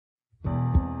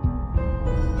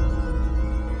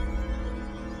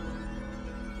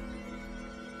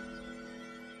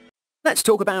Let's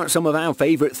talk about some of our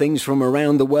favourite things from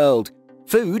around the world.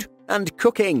 Food and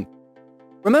cooking.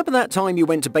 Remember that time you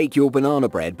went to bake your banana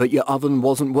bread but your oven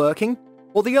wasn't working?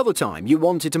 Or the other time you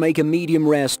wanted to make a medium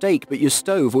rare steak but your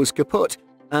stove was kaput?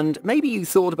 And maybe you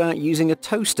thought about using a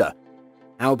toaster?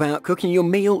 How about cooking your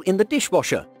meal in the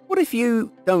dishwasher? What if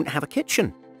you don't have a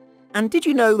kitchen? And did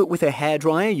you know that with a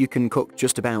hairdryer you can cook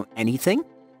just about anything?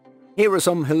 Here are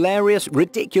some hilarious,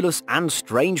 ridiculous and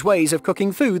strange ways of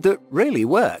cooking food that really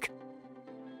work.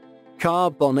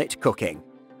 Car bonnet cooking.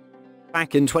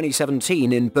 Back in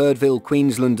 2017 in Birdville,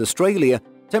 Queensland, Australia,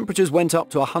 temperatures went up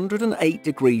to 108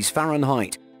 degrees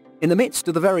Fahrenheit. In the midst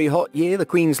of the very hot year, the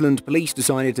Queensland police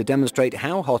decided to demonstrate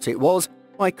how hot it was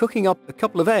by cooking up a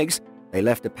couple of eggs. They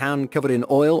left a pan covered in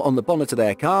oil on the bonnet of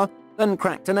their car, then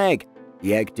cracked an egg.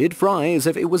 The egg did fry as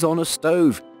if it was on a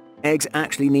stove. Eggs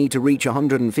actually need to reach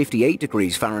 158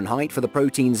 degrees Fahrenheit for the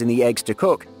proteins in the eggs to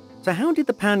cook. So how did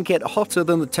the pan get hotter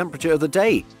than the temperature of the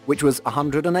day, which was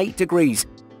 108 degrees?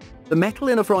 The metal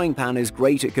in a frying pan is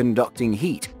great at conducting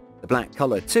heat. The black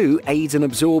color, too, aids in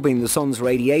absorbing the sun's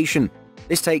radiation.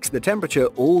 This takes the temperature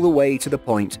all the way to the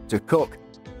point to cook.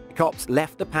 The cops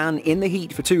left the pan in the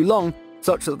heat for too long,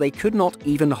 such that they could not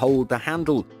even hold the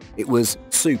handle. It was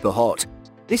super hot.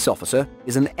 This officer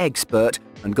is an expert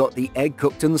and got the egg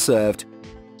cooked and served.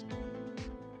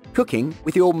 Cooking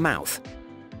with your mouth.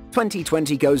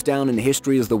 2020 goes down in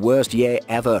history as the worst year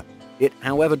ever. It,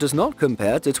 however, does not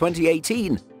compare to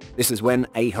 2018. This is when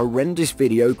a horrendous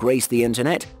video graced the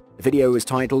internet. The video is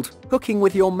titled "Cooking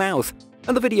with Your Mouth,"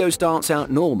 and the video starts out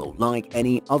normal, like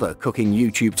any other cooking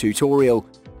YouTube tutorial.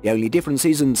 The only difference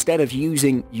is, instead of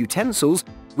using utensils,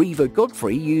 Reva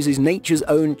Godfrey uses nature's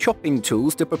own chopping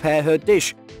tools to prepare her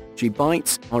dish. She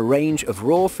bites a range of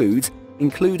raw foods,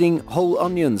 including whole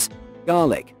onions,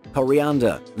 garlic,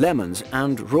 coriander, lemons,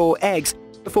 and raw eggs,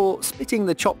 before splitting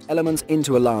the chopped elements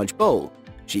into a large bowl.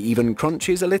 She even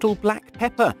crunches a little black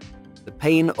pepper. The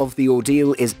pain of the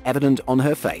ordeal is evident on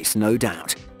her face, no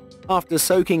doubt. After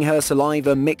soaking her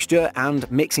saliva mixture and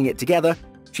mixing it together,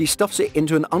 she stuffs it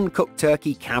into an uncooked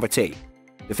turkey cavity.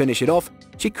 To finish it off,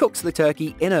 she cooks the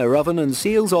turkey in her oven and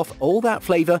seals off all that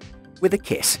flavor with a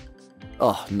kiss.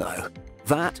 Oh no,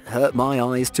 that hurt my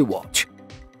eyes to watch.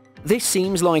 This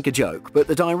seems like a joke, but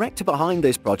the director behind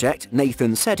this project,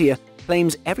 Nathan Setia,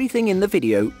 claims everything in the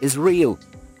video is real.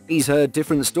 He's heard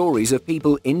different stories of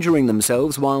people injuring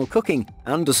themselves while cooking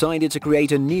and decided to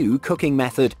create a new cooking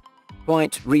method.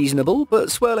 Quite reasonable, but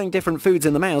swirling different foods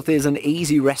in the mouth is an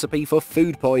easy recipe for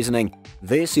food poisoning.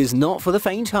 This is not for the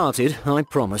faint-hearted, I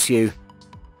promise you.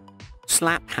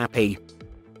 Slap happy.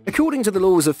 According to the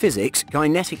laws of physics,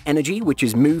 kinetic energy, which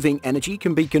is moving energy,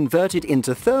 can be converted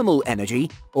into thermal energy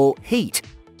or heat.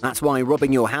 That's why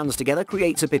rubbing your hands together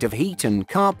creates a bit of heat and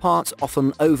car parts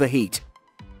often overheat.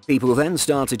 People then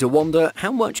started to wonder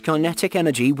how much kinetic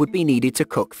energy would be needed to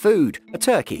cook food, a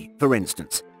turkey, for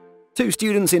instance. Two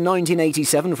students in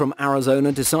 1987 from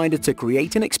Arizona decided to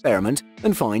create an experiment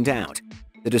and find out.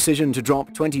 The decision to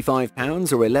drop 25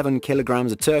 pounds or 11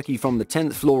 kilograms of turkey from the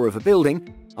 10th floor of a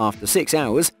building after 6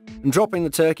 hours and dropping the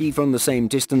turkey from the same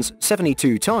distance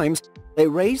 72 times, they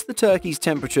raised the turkey's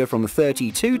temperature from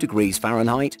 32 degrees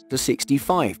Fahrenheit to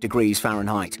 65 degrees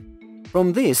Fahrenheit.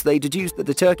 From this, they deduced that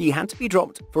the turkey had to be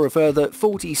dropped for a further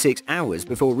 46 hours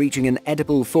before reaching an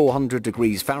edible 400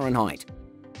 degrees Fahrenheit.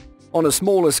 On a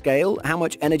smaller scale, how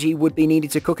much energy would be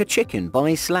needed to cook a chicken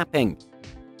by slapping?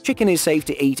 Chicken is safe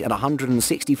to eat at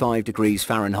 165 degrees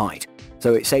Fahrenheit,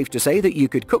 so it's safe to say that you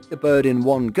could cook the bird in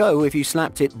one go if you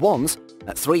slapped it once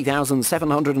at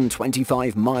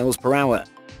 3,725 miles per hour.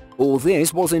 All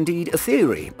this was indeed a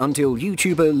theory until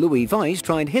YouTuber Louis Weiss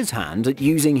tried his hand at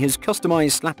using his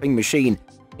customized slapping machine.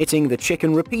 Hitting the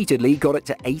chicken repeatedly got it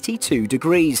to 82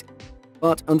 degrees.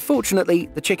 But unfortunately,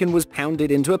 the chicken was pounded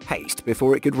into a paste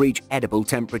before it could reach edible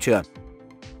temperature.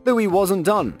 Louis wasn't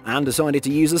done and decided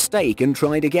to use a steak and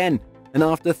tried again, and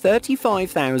after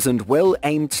 35,000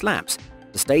 well-aimed slaps,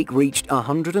 the steak reached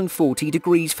 140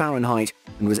 degrees Fahrenheit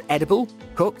and was edible,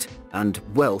 cooked, and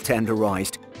well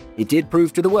tenderized. It did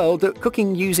prove to the world that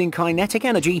cooking using kinetic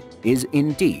energy is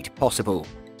indeed possible.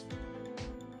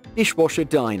 Dishwasher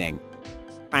dining.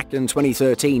 Back in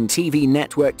 2013, TV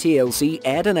network TLC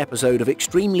aired an episode of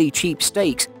Extremely Cheap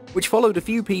Steaks, which followed a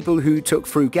few people who took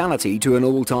frugality to an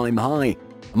all-time high.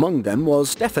 Among them was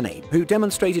Stephanie, who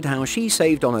demonstrated how she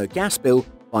saved on her gas bill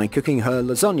by cooking her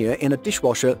lasagna in a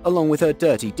dishwasher along with her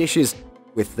dirty dishes.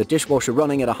 With the dishwasher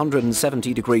running at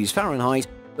 170 degrees Fahrenheit,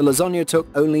 the lasagna took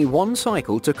only one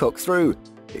cycle to cook through.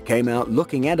 It came out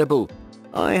looking edible.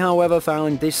 I, however,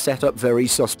 found this setup very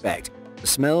suspect. The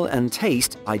smell and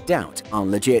taste, I doubt, are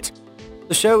legit.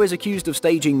 The show is accused of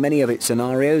staging many of its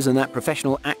scenarios and that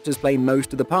professional actors play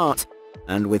most of the parts.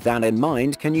 And with that in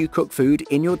mind, can you cook food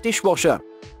in your dishwasher?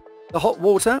 The hot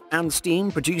water and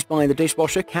steam produced by the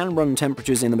dishwasher can run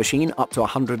temperatures in the machine up to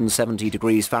 170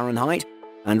 degrees Fahrenheit,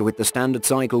 and with the standard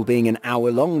cycle being an hour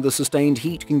long, the sustained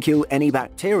heat can kill any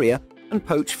bacteria and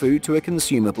poach food to a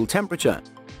consumable temperature.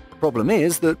 The problem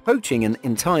is that poaching an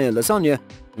entire lasagna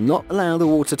will not allow the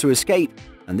water to escape,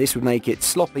 and this would make it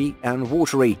sloppy and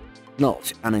watery,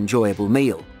 not an enjoyable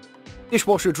meal.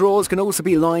 Dishwasher drawers can also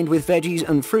be lined with veggies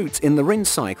and fruits in the rinse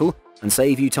cycle and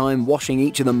save you time washing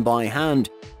each of them by hand.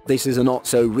 This is a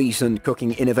not-so-recent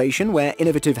cooking innovation where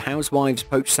innovative housewives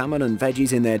poach salmon and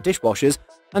veggies in their dishwashers,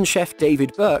 and chef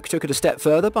David Burke took it a step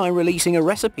further by releasing a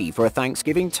recipe for a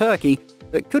Thanksgiving turkey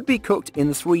that could be cooked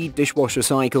in 3 dishwasher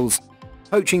cycles.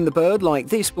 Poaching the bird like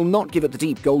this will not give it the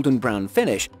deep golden brown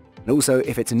finish, and also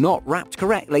if it's not wrapped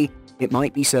correctly, it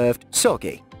might be served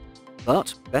soggy.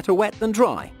 But better wet than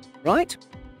dry, right?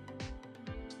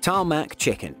 Tarmac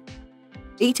chicken.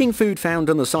 Eating food found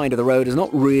on the side of the road is not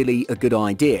really a good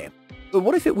idea. But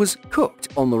what if it was cooked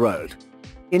on the road?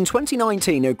 In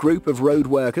 2019, a group of road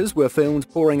workers were filmed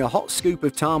pouring a hot scoop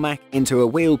of tarmac into a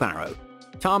wheelbarrow.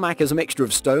 Tarmac is a mixture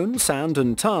of stone, sand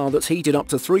and tar that's heated up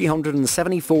to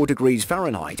 374 degrees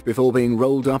Fahrenheit before being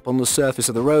rolled up on the surface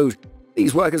of the road.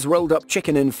 These workers rolled up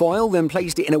chicken in foil, then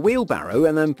placed it in a wheelbarrow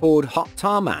and then poured hot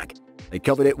tarmac. They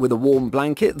covered it with a warm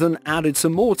blanket, then added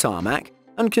some more tarmac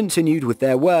and continued with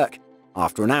their work.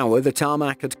 After an hour, the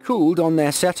tarmac had cooled on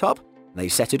their setup. They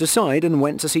set it aside and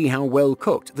went to see how well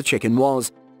cooked the chicken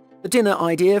was. The dinner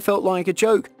idea felt like a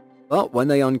joke, but when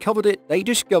they uncovered it, they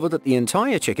discovered that the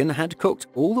entire chicken had cooked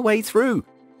all the way through.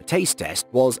 The taste test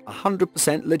was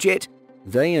 100% legit.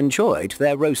 They enjoyed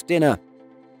their roast dinner.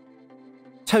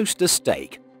 Toaster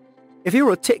steak. If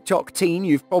you're a TikTok teen,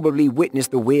 you've probably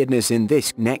witnessed the weirdness in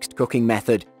this next cooking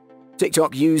method.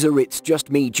 TikTok user It's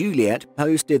Just Me Juliet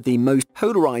posted the most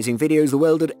polarizing videos the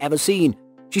world had ever seen.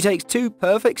 She takes 2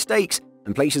 perfect steaks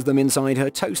and places them inside her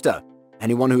toaster.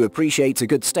 Anyone who appreciates a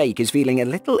good steak is feeling a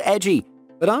little edgy,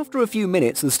 but after a few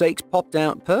minutes the steaks popped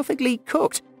out perfectly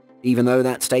cooked. Even though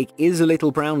that steak is a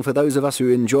little brown for those of us who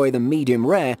enjoy them medium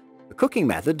rare, the cooking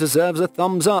method deserves a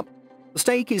thumbs up. The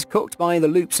steak is cooked by the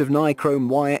loops of nichrome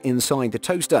wire inside the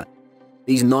toaster.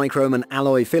 These nichrome and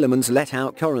alloy filaments let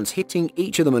out currents, hitting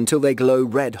each of them until they glow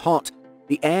red hot.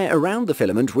 The air around the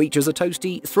filament reaches a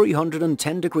toasty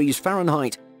 310 degrees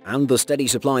Fahrenheit, and the steady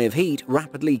supply of heat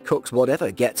rapidly cooks whatever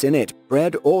gets in it,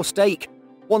 bread or steak.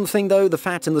 One thing though, the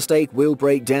fat in the steak will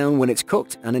break down when it's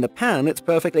cooked, and in a pan it's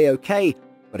perfectly okay,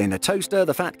 but in a toaster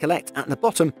the fat collects at the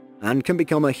bottom and can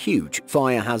become a huge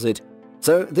fire hazard.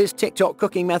 So this TikTok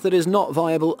cooking method is not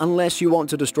viable unless you want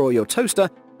to destroy your toaster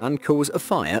and cause a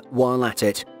fire while at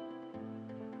it.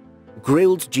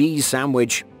 Grilled cheese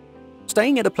sandwich.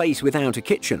 Staying at a place without a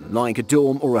kitchen, like a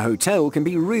dorm or a hotel, can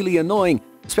be really annoying,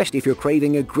 especially if you're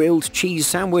craving a grilled cheese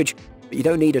sandwich. But you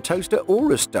don't need a toaster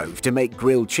or a stove to make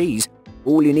grilled cheese.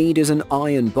 All you need is an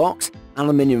iron box,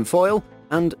 aluminium foil,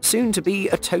 and soon to be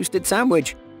a toasted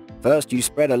sandwich. First you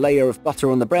spread a layer of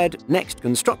butter on the bread, next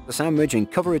construct the sandwich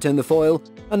and cover it in the foil,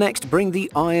 and next bring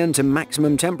the iron to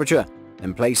maximum temperature.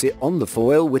 Then place it on the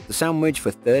foil with the sandwich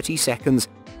for 30 seconds,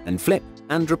 then flip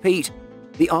and repeat.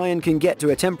 The iron can get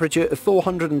to a temperature of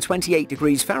 428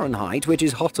 degrees Fahrenheit, which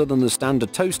is hotter than the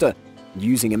standard toaster.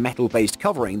 Using a metal-based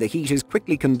covering, the heat is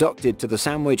quickly conducted to the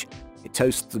sandwich. It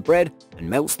toasts the bread and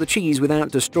melts the cheese without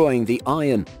destroying the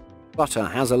iron. Butter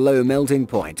has a low melting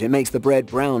point. It makes the bread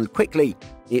brown quickly.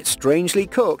 It's strangely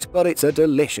cooked, but it's a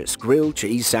delicious grilled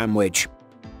cheese sandwich.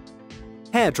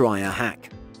 Hairdryer hack.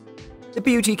 The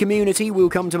beauty community will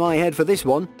come to my head for this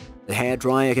one. The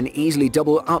hairdryer can easily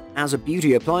double up as a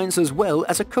beauty appliance as well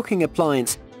as a cooking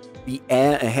appliance. The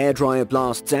air a hairdryer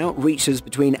blasts out reaches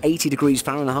between 80 degrees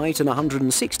Fahrenheit and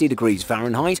 160 degrees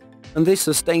Fahrenheit, and this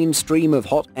sustained stream of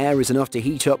hot air is enough to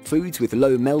heat up foods with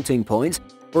low melting points,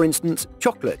 for instance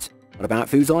chocolate. What about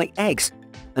foods like eggs?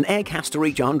 An egg has to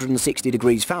reach 160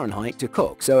 degrees Fahrenheit to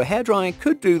cook, so a hairdryer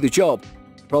could do the job.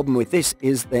 The problem with this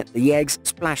is that the eggs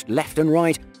splash left and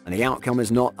right, and the outcome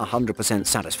is not 100%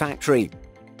 satisfactory.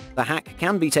 The hack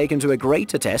can be taken to a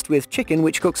greater test with chicken,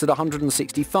 which cooks at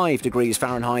 165 degrees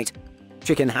Fahrenheit.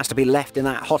 Chicken has to be left in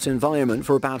that hot environment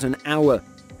for about an hour.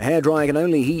 A hairdryer can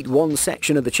only heat one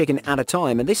section of the chicken at a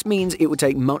time, and this means it would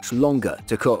take much longer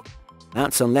to cook.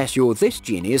 That's unless you're this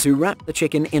genius who wrapped the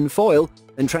chicken in foil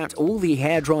and trapped all the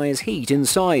hairdryer's heat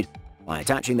inside. By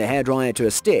attaching the hairdryer to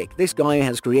a stick, this guy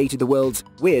has created the world's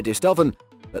weirdest oven.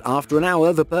 But after an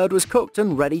hour, the bird was cooked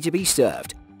and ready to be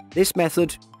served. This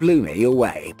method blew me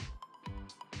away.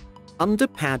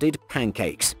 Under-padded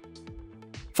pancakes.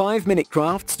 5 Minute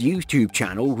Crafts' YouTube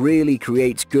channel really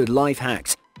creates good life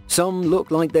hacks. Some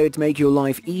look like they'd make your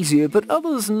life easier, but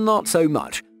others not so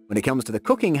much. When it comes to the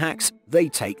cooking hacks, they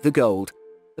take the gold.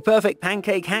 The perfect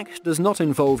pancake hack does not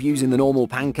involve using the normal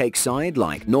pancake side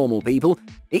like normal people.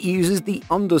 It uses the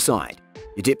underside.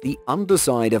 You dip the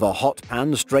underside of a hot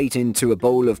pan straight into a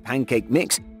bowl of pancake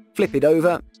mix, flip it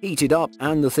over, heat it up,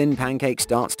 and the thin pancake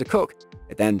starts to cook.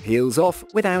 It then peels off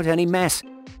without any mess.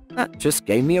 That just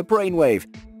gave me a brainwave.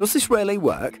 Does this really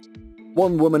work?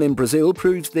 One woman in Brazil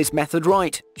proves this method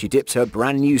right. She dips her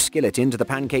brand new skillet into the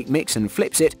pancake mix and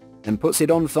flips it, then puts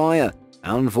it on fire.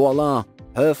 And voila,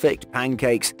 perfect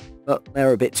pancakes. But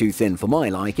they're a bit too thin for my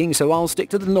liking, so I'll stick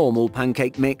to the normal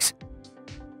pancake mix.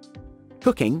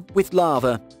 Cooking with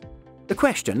lava. The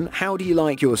question, how do you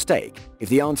like your steak? If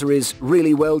the answer is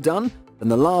really well done, then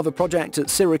the Lava Project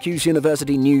at Syracuse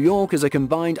University, New York is a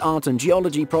combined art and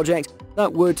geology project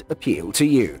that would appeal to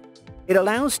you. It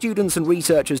allows students and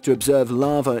researchers to observe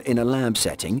lava in a lab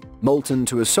setting, molten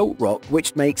to a salt rock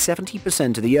which makes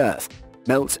 70% of the Earth,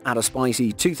 melts at a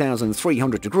spicy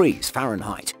 2,300 degrees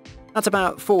Fahrenheit. That's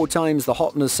about 4 times the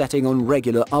hotness setting on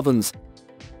regular ovens.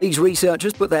 These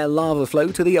researchers put their lava flow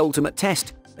to the ultimate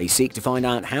test. They seek to find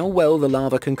out how well the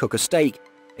lava can cook a steak.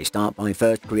 They start by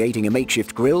first creating a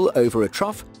makeshift grill over a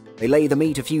trough. They lay the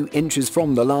meat a few inches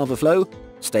from the lava flow.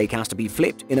 Steak has to be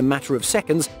flipped in a matter of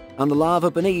seconds, and the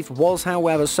lava beneath was,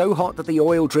 however, so hot that the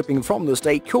oil dripping from the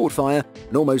steak caught fire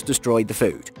and almost destroyed the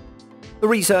food. The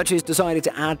researchers decided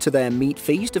to add to their meat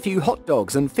feast a few hot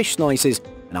dogs and fish slices,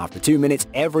 and after 2 minutes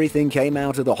everything came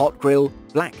out of the hot grill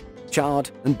black,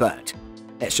 charred and burnt.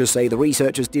 Let's just say the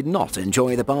researchers did not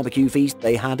enjoy the barbecue feast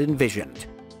they had envisioned.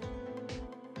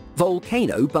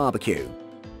 Volcano barbecue.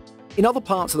 In other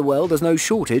parts of the world there's no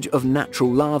shortage of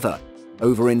natural lava.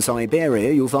 Over in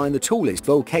Siberia you'll find the tallest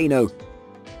volcano.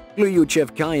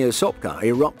 Gluyuchevskaya Sopka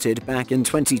erupted back in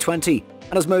 2020,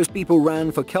 and as most people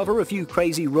ran for cover, a few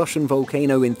crazy Russian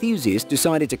volcano enthusiasts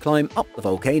decided to climb up the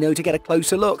volcano to get a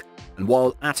closer look, and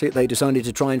while at it they decided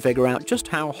to try and figure out just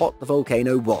how hot the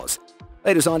volcano was.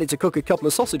 They decided to cook a couple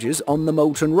of sausages on the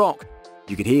molten rock.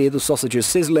 You could hear the sausages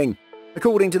sizzling.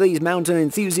 According to these mountain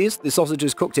enthusiasts, the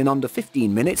sausages cooked in under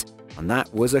 15 minutes, and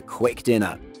that was a quick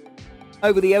dinner.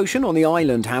 Over the ocean on the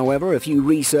island, however, a few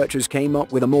researchers came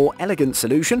up with a more elegant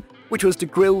solution, which was to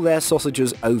grill their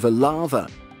sausages over lava.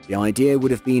 The idea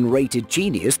would have been rated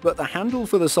genius, but the handle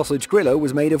for the sausage griller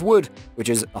was made of wood, which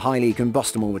is a highly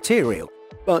combustible material.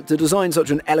 But to design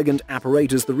such an elegant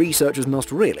apparatus, the researchers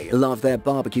must really love their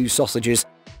barbecue sausages.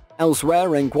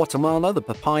 Elsewhere in Guatemala, the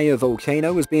Papaya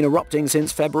volcano has been erupting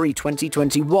since February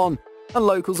 2021, and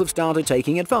locals have started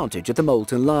taking advantage of the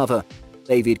molten lava.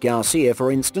 David Garcia,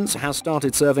 for instance, has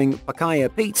started serving papaya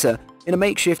pizza in a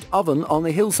makeshift oven on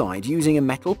the hillside using a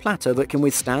metal platter that can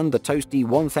withstand the toasty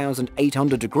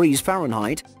 1,800 degrees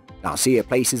Fahrenheit. Garcia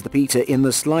places the pizza in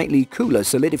the slightly cooler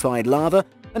solidified lava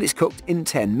and it's cooked in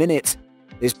 10 minutes.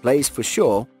 This place for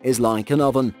sure is like an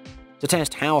oven. To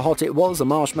test how hot it was, a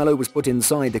marshmallow was put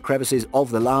inside the crevices of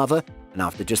the lava, and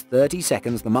after just 30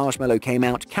 seconds the marshmallow came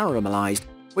out caramelized,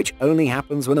 which only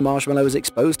happens when the marshmallow is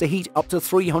exposed to heat up to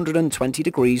 320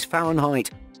 degrees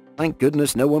Fahrenheit. Thank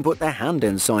goodness no one put their hand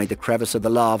inside the crevice of the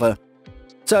lava.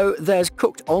 So there's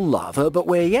cooked on lava, but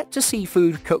we're yet to see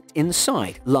food cooked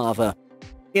inside lava.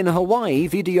 In Hawaii,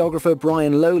 videographer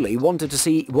Brian Lowley wanted to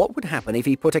see what would happen if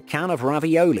he put a can of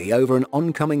ravioli over an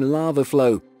oncoming lava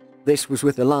flow. This was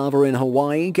with the lava in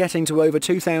Hawaii getting to over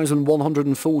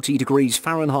 2,140 degrees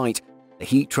Fahrenheit. The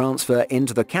heat transfer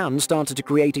into the can started to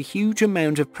create a huge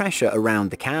amount of pressure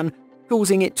around the can,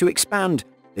 causing it to expand.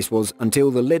 This was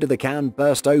until the lid of the can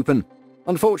burst open.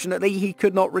 Unfortunately, he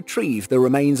could not retrieve the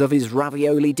remains of his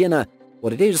ravioli dinner.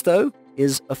 What it is, though,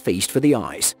 is a feast for the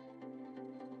eyes.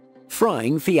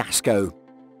 Frying fiasco.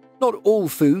 Not all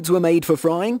foods were made for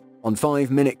frying. On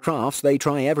 5 Minute Crafts, they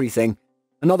try everything.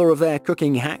 Another of their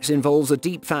cooking hacks involves a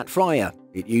deep fat fryer.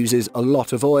 It uses a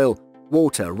lot of oil.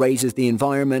 Water raises the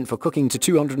environment for cooking to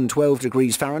 212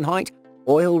 degrees Fahrenheit.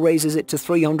 Oil raises it to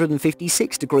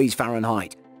 356 degrees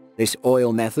Fahrenheit. This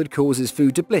oil method causes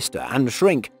food to blister and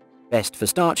shrink. Best for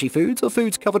starchy foods or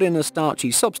foods covered in a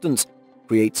starchy substance.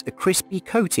 Creates a crispy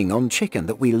coating on chicken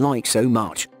that we like so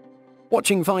much.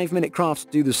 Watching 5 Minute Crafts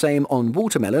do the same on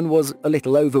watermelon was a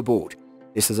little overboard.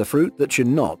 This is a fruit that should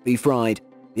not be fried.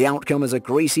 The outcome is a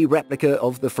greasy replica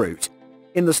of the fruit.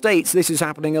 In the States, this is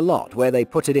happening a lot, where they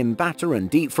put it in batter and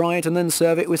deep fry it and then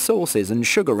serve it with sauces and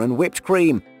sugar and whipped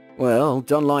cream. Well,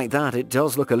 done like that, it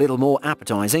does look a little more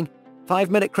appetizing.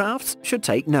 5 Minute Crafts should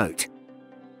take note.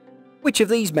 Which of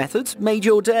these methods made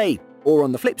your day? Or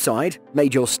on the flip side,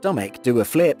 made your stomach do a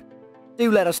flip?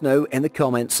 Do let us know in the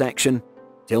comments section.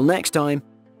 Till next time.